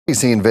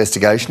ABC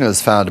investigation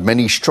has found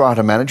many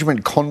strata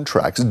management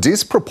contracts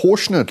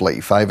disproportionately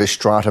favour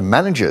strata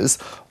managers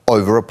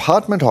over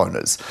apartment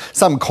owners.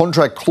 Some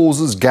contract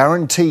clauses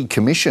guarantee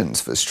commissions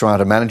for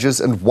strata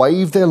managers and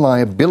waive their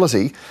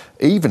liability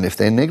even if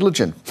they're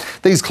negligent.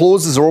 These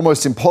clauses are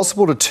almost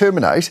impossible to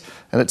terminate,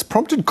 and it's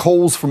prompted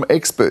calls from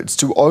experts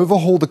to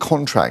overhaul the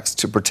contracts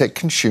to protect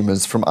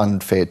consumers from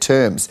unfair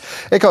terms.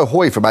 Echo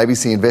Hoy from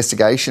ABC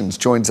Investigations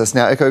joins us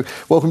now. Echo,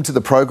 welcome to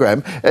the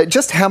program.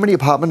 Just how many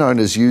apartment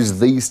owners use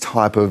these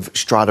type of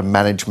strata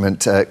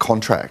management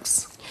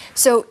contracts?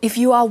 So if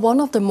you are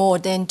one of the more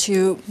than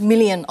 2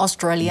 million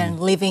Australians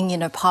living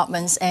in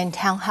apartments and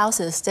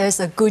townhouses, there's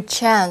a good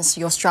chance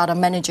your strata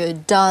manager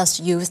does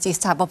use this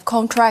type of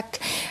contract.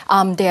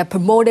 They are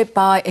promoted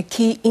by a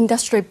key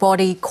industry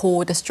body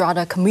called the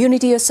Strata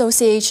Community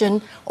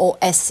Association, or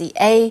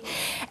SCA.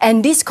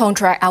 And these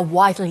contracts are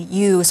widely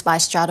used by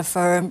strata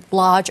firms,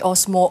 large or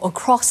small,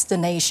 across the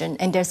nation.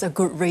 And there's a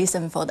good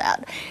reason for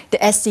that.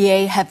 The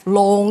SCA have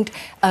long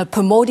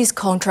promoted this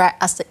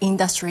contract as the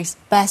industry's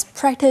best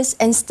practice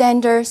and standard.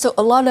 So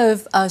a lot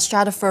of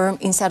strata firms,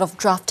 instead of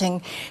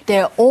drafting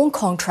their own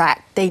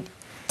contract, they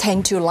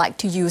tend to like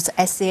to use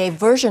the SCA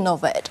version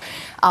of it,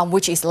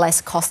 which is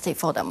less costly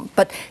for them.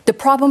 But the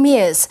problem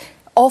is,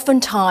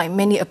 oftentimes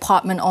many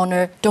apartment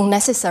owners don't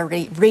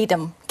necessarily read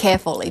them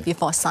carefully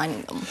before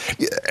signing them.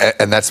 Yeah,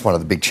 and that's one of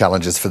the big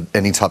challenges for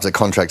any types of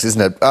contracts,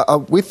 isn't it?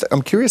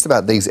 I'm curious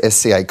about these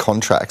SCA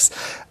contracts.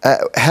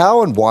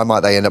 How and why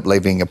might they end up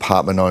leaving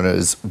apartment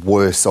owners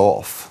worse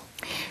off?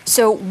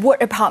 So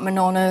what apartment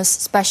owners,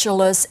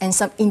 specialists and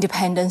some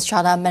independent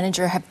strata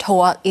managers have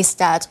told us is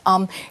that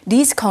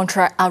these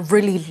contracts are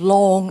really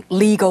long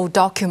legal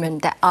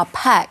documents that are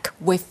packed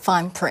with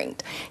fine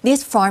print.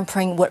 This fine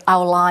print would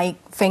outline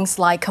things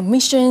like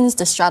commissions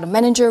the strata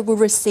manager will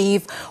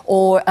receive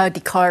or a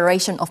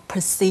declaration of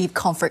perceived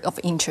conflict of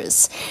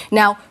interest.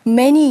 Now, in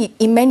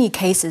many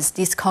cases,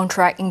 this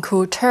contract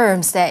include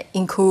terms that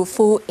include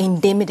full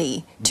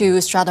indemnity to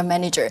strata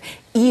manager,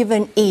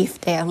 even if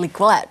they are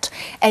neglect.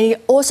 And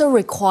it also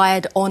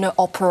required owner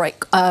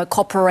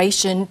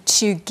corporation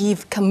to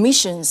give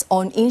commissions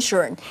on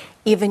insurance,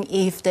 even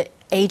if the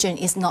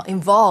agent is not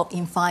involved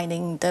in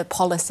finding the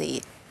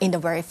policy in the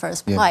very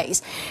first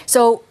place.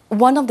 So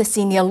one of the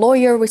senior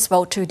lawyers we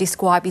spoke to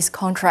described this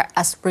contract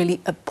as really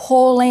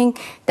appalling,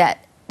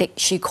 that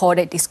she called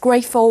it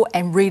disgraceful,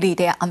 and really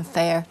they're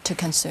unfair to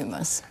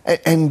consumers.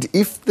 And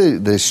if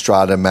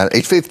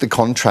if the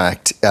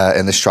contract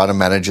and the strata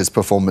manager's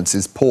performance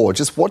is poor,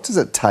 just what does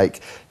it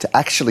take to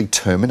actually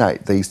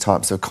terminate these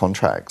types of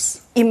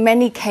contracts? In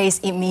many cases,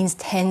 it means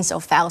tens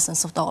of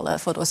thousands of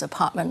dollars for those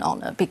apartment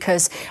owners,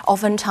 because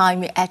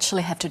oftentimes you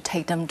actually have to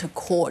take them to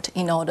court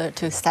in order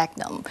to sack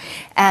them.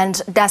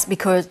 And that's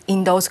because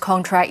in those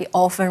contracts, it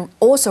often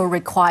also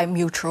requires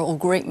mutual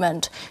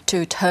agreement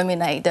to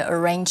terminate the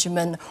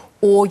arrangement,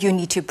 or you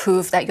need to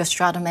prove that your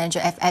strata manager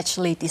have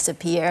actually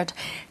disappeared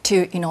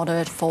in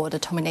order for the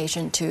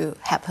termination to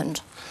happen.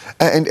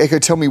 And Echo,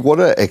 tell me, what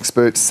are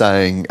experts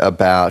saying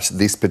about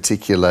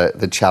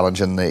the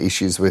challenge and the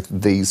issues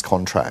with these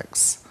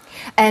contracts?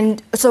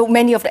 And so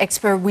many of the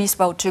experts we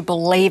spoke to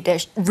believe there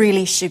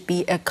really should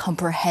be a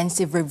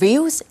comprehensive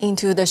reviews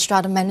into the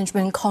strata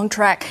management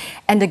contract,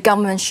 and the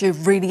government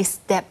should really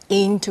step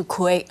in to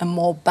create a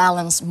more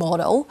balanced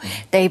model.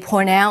 They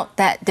point out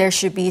that there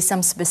should be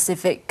some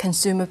specific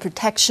consumer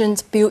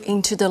protections built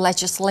into the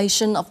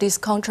legislation of this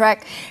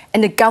contract,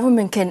 and the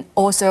government can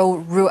also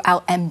rule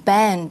out and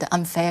ban the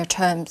unfair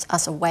terms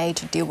as a way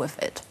to deal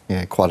with it.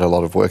 Yeah, quite a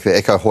lot of work there.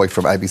 Echo Hoy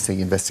from ABC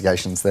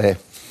Investigations there.